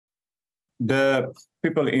The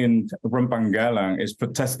people in Rempang is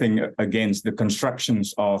protesting against the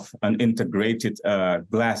constructions of an integrated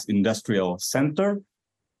glass industrial center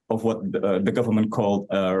of what the government called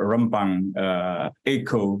Rempang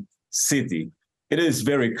Eco City. It is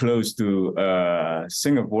very close to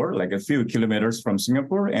Singapore, like a few kilometers from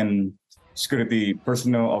Singapore, and security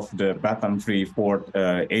personnel of the Batam Free Port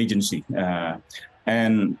Agency.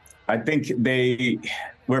 And I think they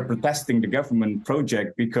were protesting the government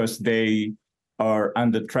project because they are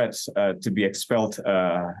under threats to be expelled.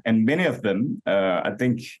 And many of them, I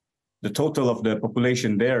think the total of the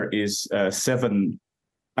population there is 7.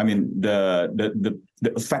 I mean, the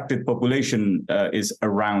affected population is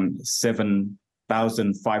around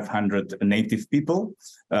 7,500 native people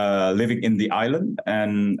living in the island,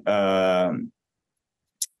 and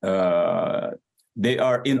they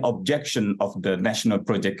are in objection of the national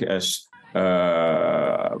project as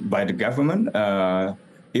by the government.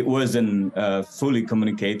 It wasn't fully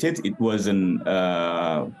communicated. It wasn't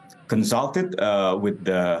consulted with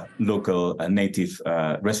the local native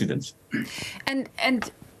residents. And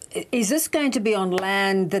is this going to be on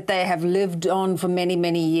land that they have lived on for many,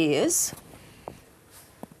 many years?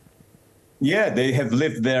 Yeah, they have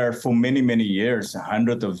lived there for many, many years,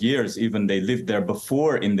 hundreds of years. Even they lived there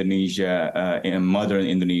before Indonesia, in modern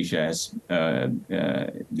Indonesia, is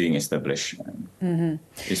being established,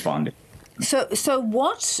 is founded. So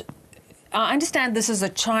what? I understand this is a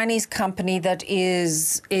Chinese company that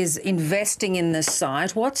is investing in this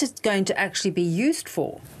site. What's it going to actually be used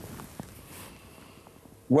for?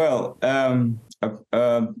 Well,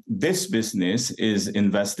 this business is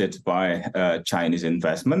invested by Chinese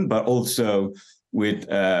investment, but also with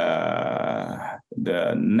the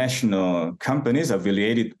national companies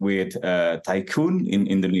affiliated with tycoon in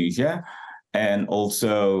Indonesia, and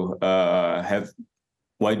also have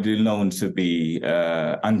widely known to be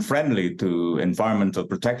unfriendly to environmental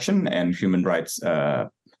protection and human rights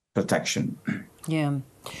protection. Yeah.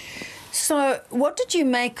 So what did you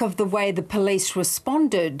make of the way the police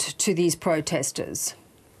responded to these protesters?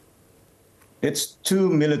 It's too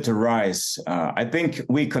militarized. I think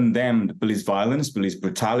we condemned police violence, police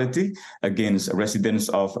brutality against residents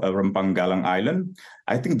of Rempang Island.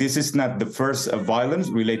 I think this is not the first violence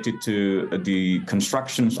related to the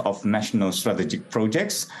constructions of national strategic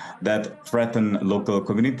projects that threaten local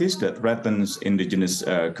communities, that threatens indigenous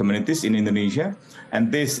communities in Indonesia.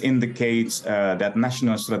 And this indicates that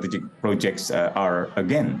national strategic projects are,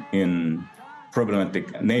 again, in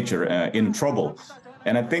problematic nature, in trouble.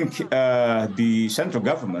 And I think the central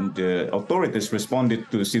government, the authorities, responded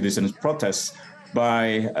to citizens' protests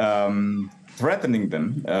by threatening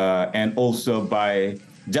them and also by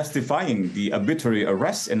justifying the arbitrary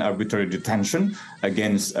arrest and arbitrary detention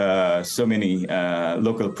against so many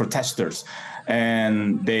local protesters.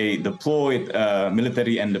 And they deployed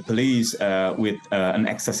military and the police with an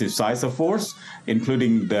excessive size of force,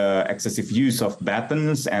 including the excessive use of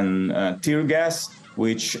batons and tear gas,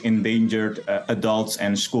 which endangered adults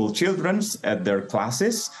and school children at their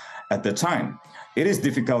classes at the time. It is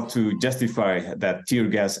difficult to justify that tear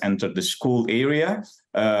gas entered the school area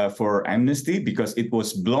for Amnesty because it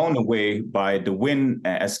was blown away by the wind,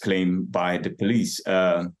 as claimed by the police.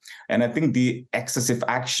 And I think the excessive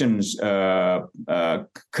actions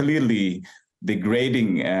clearly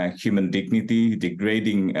degrading human dignity,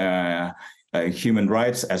 degrading human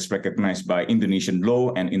rights as recognized by Indonesian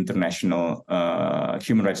law and international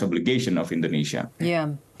human rights obligation of Indonesia.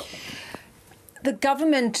 Yeah. The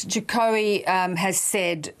government, Jokowi, has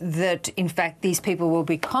said that, in fact, these people will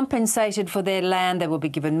be compensated for their land, they will be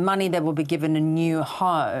given money, they will be given a new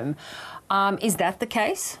home. Is that the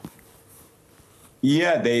case?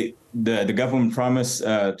 Yeah, the government promised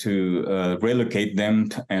to relocate them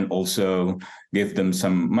and also give them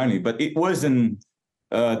some money, but it wasn't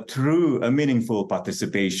through a meaningful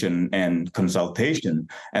participation and consultation.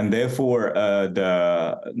 And therefore,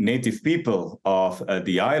 the native people of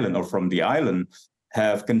the island or from the island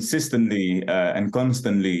have consistently and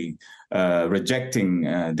constantly rejecting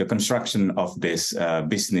the construction of this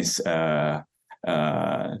business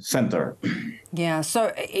center. Yeah,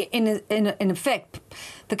 so in effect,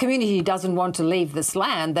 the community doesn't want to leave this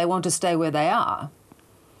land. They want to stay where they are.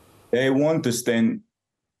 They want to stay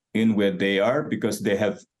in where they are because they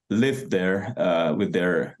have lived there with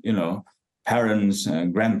their, parents,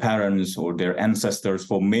 grandparents, or their ancestors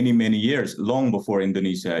for many, many years, long before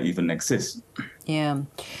Indonesia even exists. Yeah.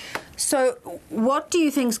 So what do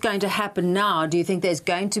you think is going to happen now? Do you think there's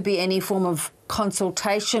going to be any form of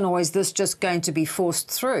consultation, or is this just going to be forced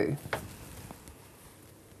through?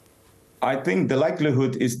 I think the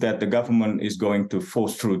likelihood is that the government is going to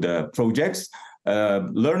force through the projects.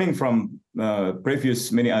 learning from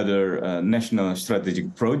previous many other national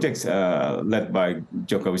strategic projects led by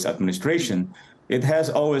Jokowi's administration, it has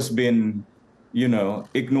always been,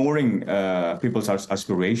 ignoring people's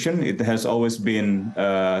aspiration. It has always been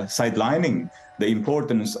sidelining the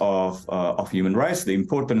importance of human rights, the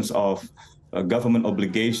importance of government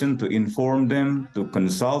obligation to inform them, to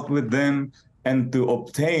consult with them, and to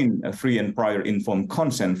obtain a free and prior informed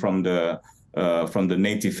consent from the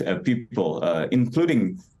native people,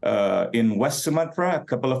 including in West Sumatra. A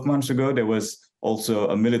couple of months ago, there was also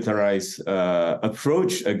a militarized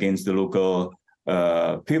approach against the local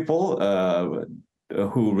people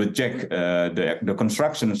who reject the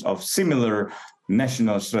constructions of similar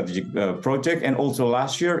national strategic project. And also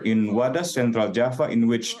last year in Wadas, Central Java, in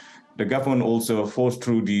which the government also forced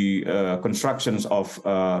through the constructions of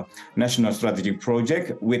national strategic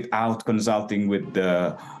project without consulting with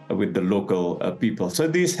the local people. So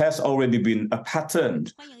this has already been a pattern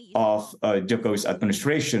of Jokowi's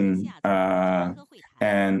administration,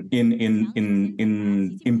 and in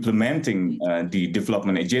implementing the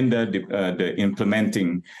development agenda, the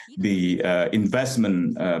implementing the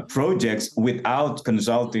investment projects without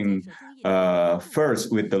consulting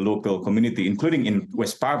first with the local community, including in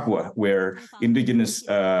West Papua, where indigenous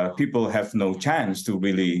people have no chance to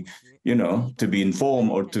really, to be informed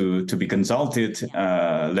or to be consulted,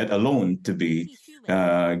 let alone to be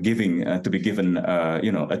given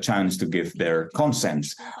a chance to give their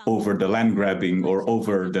consents over the land grabbing or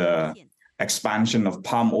over the expansion of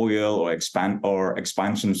palm oil or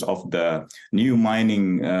expansions of the new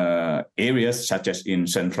mining areas, such as in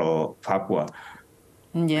Central Papua.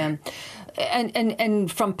 Yeah.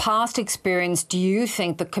 And from past experience, do you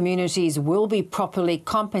think the communities will be properly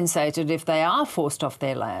compensated if they are forced off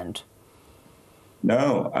their land?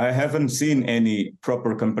 No, I haven't seen any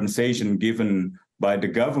proper compensation given by the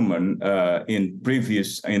government in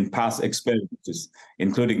past experiences,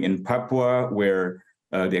 including in Papua, where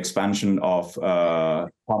the expansion of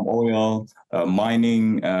palm oil,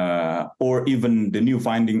 mining, or even the new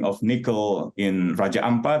finding of nickel in Raja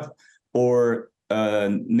Ampat, or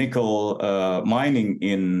nickel mining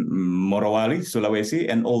in Morowali, Sulawesi,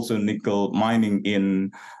 and also nickel mining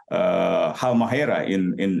in Halmahera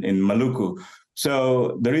in Maluku.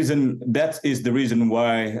 So that is the reason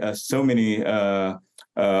why so many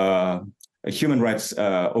human rights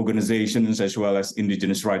organizations, as well as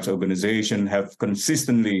indigenous rights organizations, have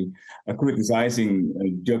consistently criticizing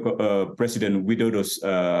President Widodo's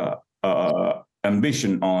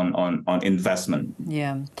ambition on investment.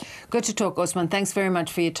 Yeah. Good to talk, Usman. Thanks very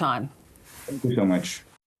much for your time. Thank you so much.